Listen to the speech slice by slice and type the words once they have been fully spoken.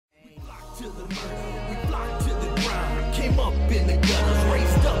to the murder, we flocked to the grind. Came up in the gutters,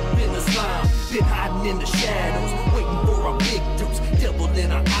 raised up in the slime. Been hiding in the shadows, waiting for our victims. Devil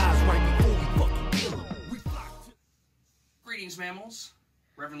in our eyes right before we fucking kill them. We flocked to... Greetings, mammals.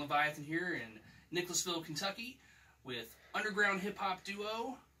 Reverend Leviathan here in Nicholasville, Kentucky, with underground hip-hop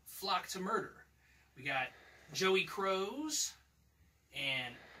duo Flock to Murder. We got Joey Crows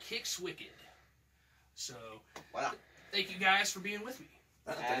and Kicks Wicked. So, wow. Thank you guys for being with me.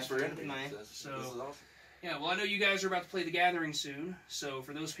 Thanks for having me. So, this is awesome. Yeah, well, I know you guys are about to play The Gathering soon, so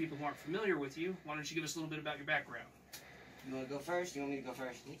for those people who aren't familiar with you, why don't you give us a little bit about your background? You want to go first? You want me to go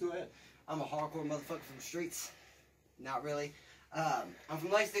first? Go ahead. I'm a hardcore motherfucker from the streets. Not really. I'm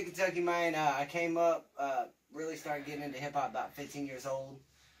from Lexington, Kentucky, man. I came up, really started getting into hip-hop about 15 years old,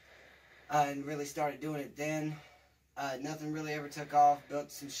 and really started doing it then. Nothing really ever took off.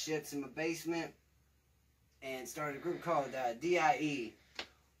 Built some shits in my basement, and started a group called DIE,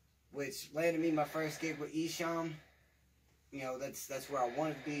 which landed me my first gig with Esham. You know, that's where I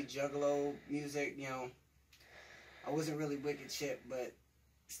wanted to be, juggalo music, you know. I wasn't really wicked shit, but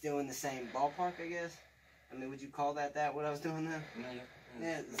still in the same ballpark, I guess. I mean, would you call that what I was doing then?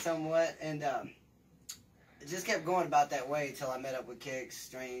 Yeah, somewhat. And it just kept going about that way until I met up with Kicks,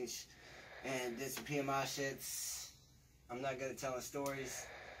 Strange, and did some PMI shits. I'm not good at telling stories.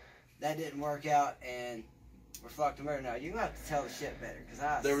 That didn't work out, and we're Flock to Murder now. You're going to have to tell the shit better.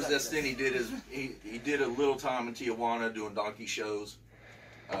 Cause there was this thing he did. He did a little time in Tijuana doing donkey shows.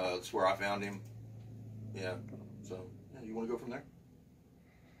 That's where I found him. Yeah. So, yeah, you want to go from there?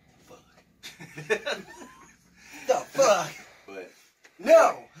 Fuck. The fuck? But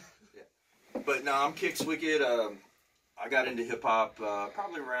no. Yeah. But no, I'm Kicks Wicked. I got into hip hop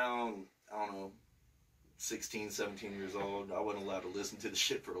probably around, I don't know, 16, 17 years old. I wasn't allowed to listen to the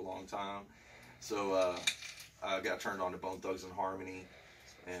shit for a long time, so I got turned on to Bone Thugs and Harmony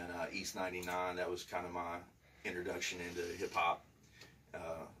and East 99. That was kind of my introduction into hip hop.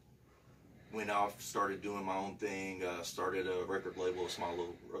 Went off, started doing my own thing. Started a record label, a small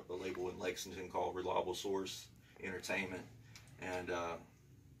little label in Lexington called Reliable Source Entertainment, and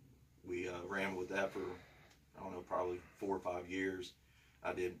we ran with that for, I don't know, probably 4 or 5 years.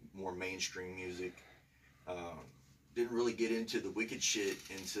 I did more mainstream music. Didn't really get into the wicked shit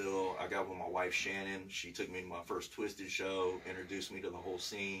until I got with my wife Shannon. She took me to my first Twisted show, introduced me to the whole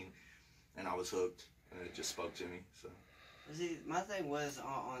scene, and I was hooked, and it just spoke to me. So. See, my thing was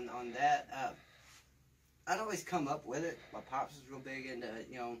on that. I'd always come up with it. My pops was real big into,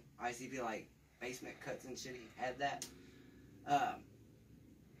 you know, ICP, like basement cuts and shit. He had that.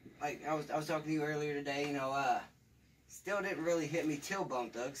 Like I was talking to you earlier today. You know, still didn't really hit me till Bone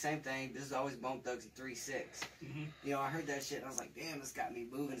Thugs. Same thing. This is always Bone Thugs at 3-6. Mm-hmm. You know, I heard that shit and I was like, damn, it's got me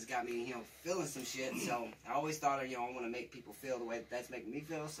moving. It's got me, you know, feeling some shit. So I always thought, you know, I want to make people feel the way that that's making me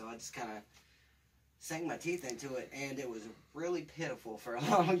feel. So I just kind of sank my teeth into it, and it was really pitiful for a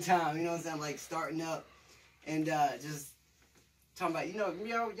long time. You know what I'm saying? Like starting up and just talking about, you know,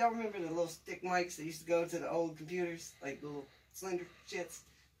 y'all remember the little stick mics that used to go to the old computers, like little slender shits,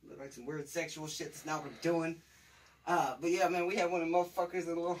 look like some weird sexual shit. That's not what I'm doing. But yeah, man, we had one of the motherfuckers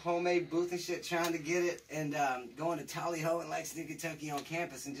in a little homemade booth and shit trying to get it, and going to Tally Ho in Lexington, Kentucky on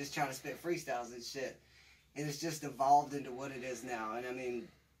campus and just trying to spit freestyles and shit. And it's just evolved into what it is now. And I mean,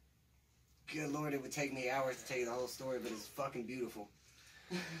 good Lord, it would take me hours to tell you the whole story, but it's fucking beautiful.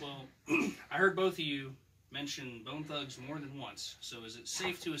 Well, I heard both of you mention Bone Thugs more than once, so is it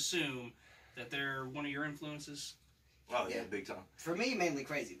safe to assume that they're one of your influences? Oh yeah, big time. For me, mainly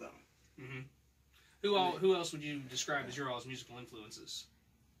Crazy Bone. Mm-hmm. Who else would you describe as your all's musical influences?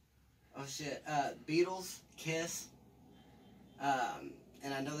 Oh shit, Beatles, Kiss,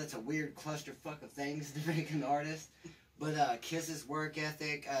 and I know that's a weird clusterfuck of things to make an artist. But Kiss's work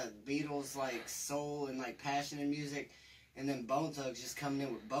ethic, Beatles like soul and like passion in music, and then Bone Thugs just coming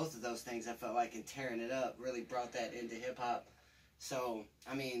in with both of those things, I felt like, and tearing it up, really brought that into hip hop. So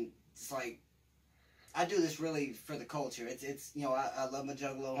I mean, it's like I do this really for the culture. It's you know, I love my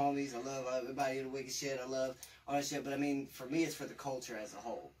Juggalo homies, I love everybody in the wicked shit, I love all that shit. But I mean, for me, it's for the culture as a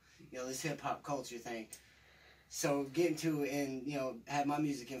whole. You know, this hip hop culture thing. So getting to and you know have my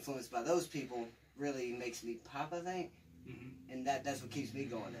music influenced by those people really makes me pop, I think. Mm-hmm. And that's what keeps me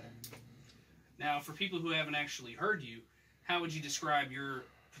going there. Now, for people who haven't actually heard you, how would you describe your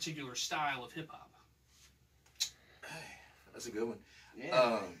particular style of hip-hop? That's a good one.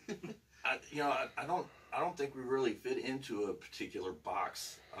 Yeah. I don't think we really fit into a particular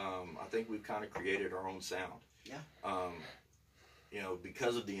box. I think we've kind of created our own sound. Yeah. You know,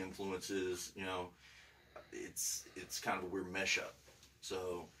 because of the influences, you know, it's kind of a weird mesh up.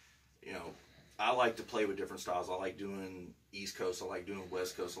 So, you know, I like to play with different styles. I like doing East Coast. I like doing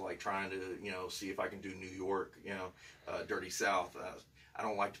West Coast. I like trying to, see if I can do New York, Dirty South. I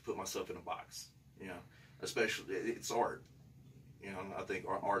don't like to put myself in a box, especially it's art. I think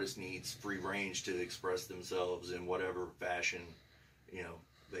our artist needs free range to express themselves in whatever fashion,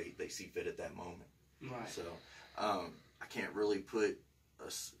 they see fit at that moment. Right. So I can't really put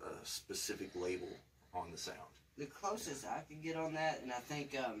a specific label on the sound. The closest I could get on that, and I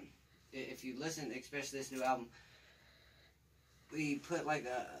think if you listen, especially this new album, we put like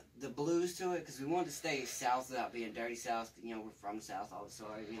the blues to it because we wanted to stay South without being dirty South. We're from the South, all the sort,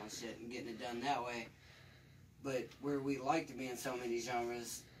 shit, and getting it done that way. But where we like to be in so many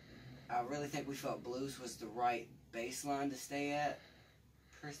genres, I really think we felt blues was the right baseline to stay at,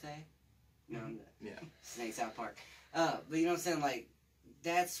 per se. Yeah. Snake South Park. But you know what I'm saying? Like,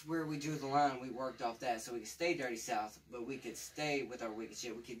 that's where we drew the line. We worked off that so we could stay Dirty South, but we could stay with our wicked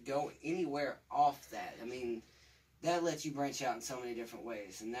shit. We could go anywhere off that. I mean, that lets you branch out in so many different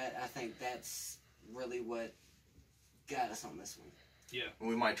ways, and I think that's really what got us on this one. Yeah.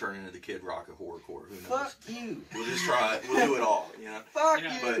 We might turn into the Kid Rock of horrorcore. Who knows? Fuck you. We'll just try it. We'll do it all. Fuck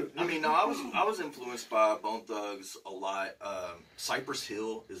Yeah. you. But I mean, no, I was influenced by Bone Thugs a lot. Cypress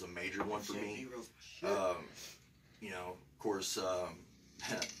Hill is a major one for me. Of course,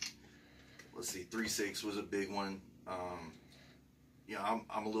 let's see, 3-6 was a big one. I'm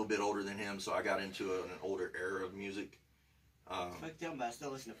a little bit older than him, so I got into an older era of music. Fuck them, but I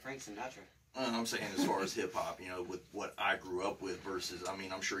still listen to Frank Sinatra. I'm saying as far as hip hop, with what I grew up with versus, I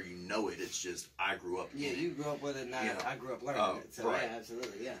mean, I'm sure you know it. It's just I grew up. Yeah, you grew up with it, and I grew up learning it. So right. yeah,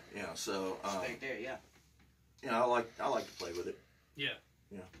 absolutely, yeah. So Respect there, yeah. I like to play with it. Yeah.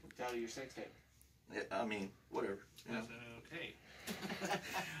 Tell your sex tape. I mean, whatever. Okay.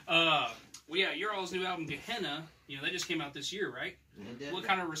 Well, yeah, your all's new album, Gehenna, that just came out this year, right? What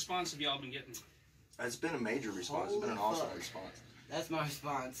kind of response have y'all been getting? It's been a major response. It's been an awesome response. That's my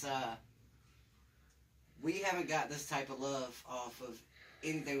response. We haven't got this type of love off of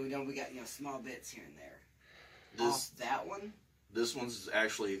anything we've done. We got, small bits here and there. Off that one? This one's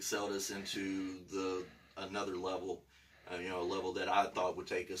actually excelled us into another level. A level that I thought would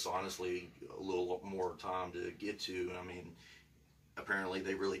take us, honestly, a little more time to get to. I mean, apparently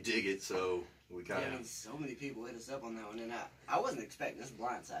they really dig it, so we kind of... Yeah, so many people hit us up on that one, and I wasn't expecting this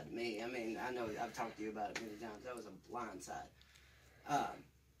blindside to me. I mean, I know I've talked to you about it many times. That was a blindside.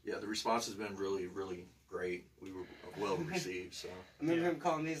 Yeah, the response has been really, really great. We were well received, so... I remember him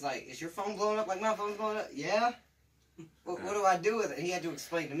calling me, he's like, is your phone blowing up like my phone's blowing up? Yeah. What do I do with it? And he had to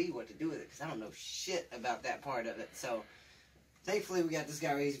explain to me what to do with it, because I don't know shit about that part of it, so... Thankfully, we got this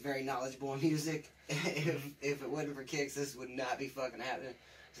guy where he's very knowledgeable in music. If it wasn't for Kicks, this would not be fucking happening.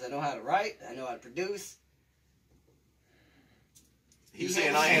 Because I know how to write, I know how to produce. He's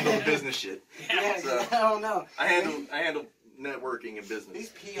saying I handle the business shit. Yeah, So, I don't know. I handle networking and business. He's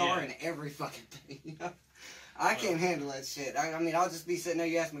PR in every fucking thing. I can't handle that shit. I mean, I'll just be sitting there,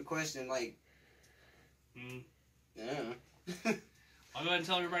 you ask me a question, like... Yeah. I'll go ahead and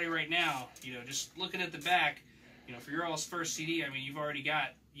tell everybody right now, just looking at the back... for your all's first CD, I mean, you've already got,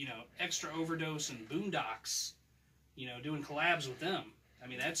 Extra Overdose and Boondocks, doing collabs with them. I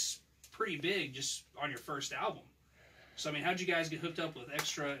mean, that's pretty big just on your first album. So, I mean, how'd you guys get hooked up with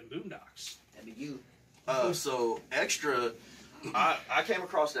Extra and Boondocks? That'd be you. So, Extra, I came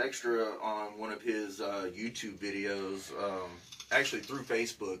across Extra on one of his YouTube videos. Actually, through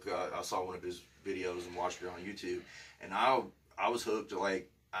Facebook, I saw one of his videos and watched it on YouTube. And I was hooked. Like,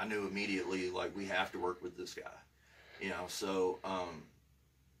 I knew immediately, like, we have to work with this guy. So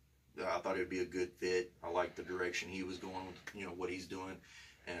I thought it would be a good fit. I liked the direction he was going with, what he's doing.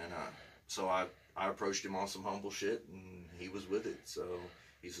 And so I approached him on some humble shit, and he was with it. So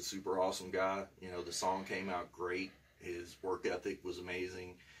he's a super awesome guy. The song came out great. His work ethic was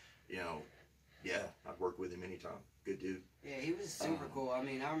amazing. Yeah, I'd work with him anytime. Good dude. Yeah, he was super cool. I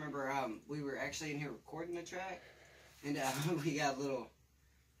mean, I remember we were actually in here recording the track, and we got a little...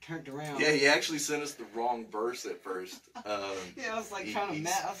 turned around. Yeah, he actually sent us the wrong verse at first. Yeah, I was like trying to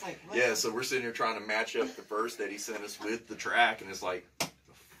match. I was like, what? Yeah, so we're sitting here trying to match up the verse that he sent us with the track, and it's like, the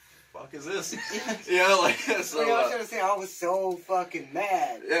fuck is this? Like, so. I was trying to say, I was so fucking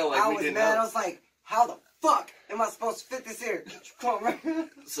mad. Yeah, like, I we was didn't mad. know. I was like, how the fuck am I supposed to fit this here? Come on, man.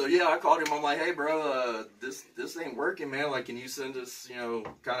 So yeah, I called him. I'm like, hey, bro, this ain't working, man. Like, can you send us,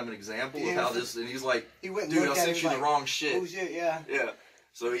 kind of an example of how this? And he's like, dude, I sent you the wrong shit. Oh shit, yeah. Yeah.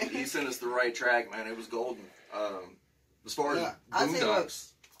 So he sent us the right track, man. It was golden. As far as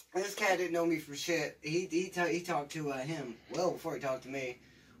Boondocks, this cat didn't know me for shit. He talked to him well before he talked to me.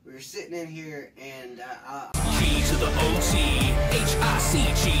 we were sitting in here and G to the OT,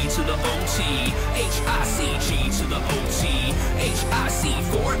 H-I-C-G to the OT, H-I-C-G to the OT,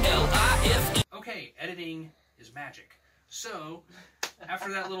 H-I-C-4-L-I-F-E. Okay, editing is magic. So,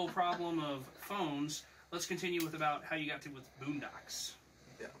 after that little problem of phones, let's continue with about how you got to with Boondocks.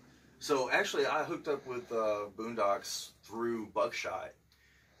 Yeah. So actually, I hooked up with Boondocks through Buckshot,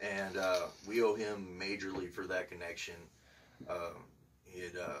 and we owe him majorly for that connection. He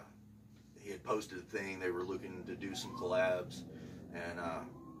had posted a thing. They were looking to do some collabs, and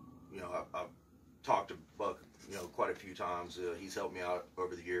you know, I've talked to Buck, you know, quite a few times. He's helped me out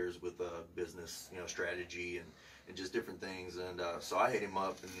over the years with business, you know, strategy and just different things. And so I hit him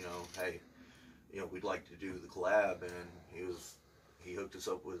up, and you know, hey, you know, we'd like to do the collab, and he hooked us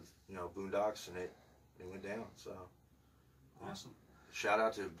up with, you know, Boondocks, and it went down. So Awesome. shout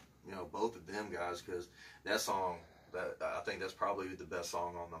out to, you know, both of them guys, because that song, that I think that's probably the best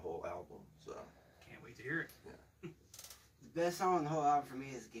song on the whole album. So Can't wait to hear it. the best song on the whole album for me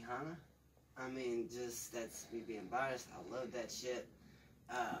is Gihana. I mean, just, that's me being biased. I love that shit.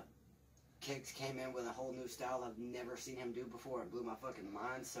 Kicks came in with a whole new style I've never seen him do before. It blew my fucking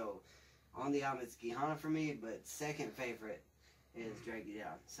mind. So on the album, it's Gihana for me, but second favorite is Drag You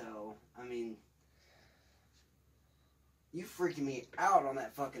Down. So, I mean, you freaking me out on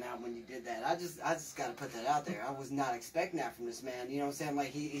that fucking album when you did that. I just gotta put that out there. I was not expecting that from this man. You know what I'm saying? Like,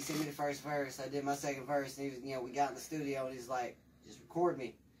 he sent me the first verse, I did my second verse, and he was, you know, we got in the studio, and he's like, just record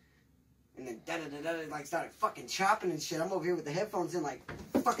me. And then da-da-da-da, like, started fucking chopping and shit. I'm over here with the headphones in, like,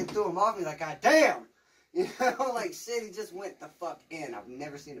 fucking threw them off me, like, god damn! You know, like, shit, he just went the fuck in. I've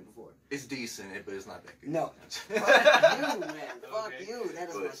never seen it before. it's decent, but it's not that good. No. Fuck you, man. Fuck Okay. you. That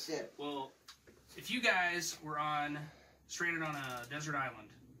is my shit. Well, if you guys were stranded on a desert island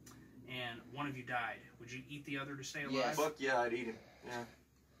and one of you died, would you eat the other to stay alive? Yes. Fuck yeah, I'd eat him. Yeah,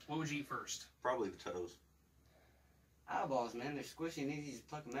 What would you eat first? probably the toes. Eyeballs, man, they're squishy and easy. Just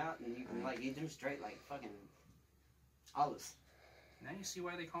pluck them out and you can, like, eat them straight like fucking olives. Now you see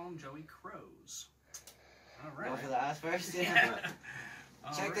why they call them Joey Crows. All Go right. for the eyes first. Yeah. Yeah.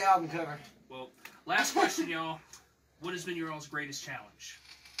 All Check right. the album cover. Well, last question, y'all. What has been your all's greatest challenge?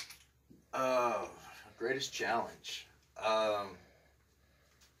 Greatest challenge.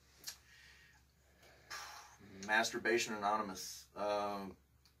 Masturbation Anonymous.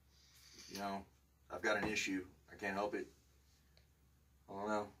 You know, I've got an issue. I can't help it. I don't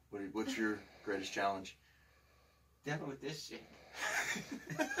know. What's your greatest challenge? Dealing with this shit.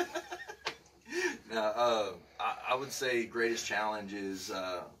 Now, I would say greatest challenge is,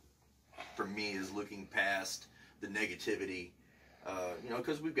 for me, is looking past the negativity. You know,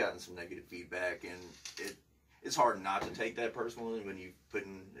 because we've gotten some negative feedback, and it's hard not to take that personally when you put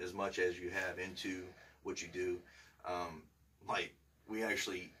in as much as you have into what you do. Like, we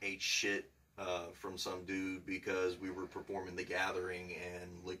actually ate shit from some dude because we were performing The Gathering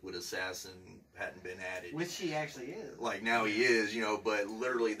and Liquid Assassin hadn't been added. Which he actually is. Like, now he is, you know, but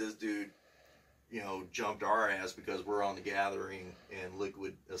literally this dude, you know, jumped our ass because we're on The Gathering and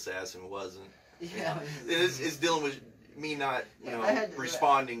Liquid Assassin wasn't. Yeah. It's dealing with me not, you know,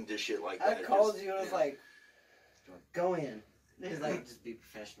 responding to shit like I that. called you and I was like, go in. He's like, just be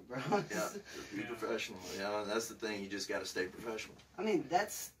professional, bro. Yeah, just be professional. Yeah, that's the thing. You just got to stay professional. I mean,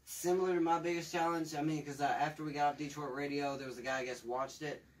 that's similar to my biggest challenge. I mean, because after we got off Detroit radio, there was a guy, I guess, watched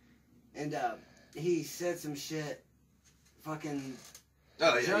it. And he said some shit, fucking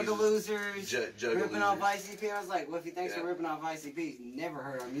Juggalosers, ripping off ICP. And I was like, well, if he thinks we're ripping off ICP, he's never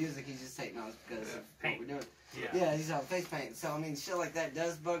heard our music. He's just hating on us because of what we're doing. Yeah, he's on face paint. So, I mean, shit like that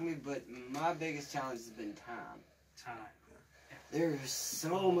does bug me, but my biggest challenge has been time. There's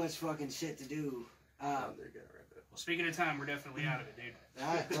so much fucking shit to do. Well, speaking of time, we're definitely out of it, dude.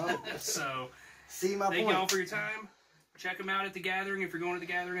 All right, well, So, see my thank point. y'all for your time. Check them out at The Gathering if you're going to The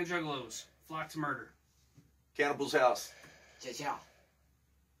Gathering and Juggalos. Flock to Murder. Cannibal's House. Ciao.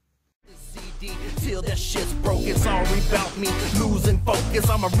 CD till that shit's broken. Sorry about me losing focus.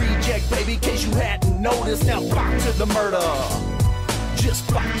 I'm a reject, baby, case you hadn't noticed. Now flock to the murder. Just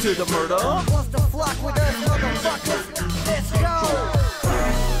flock to the murder. Wants to flock with us, motherfuckers. Let's go.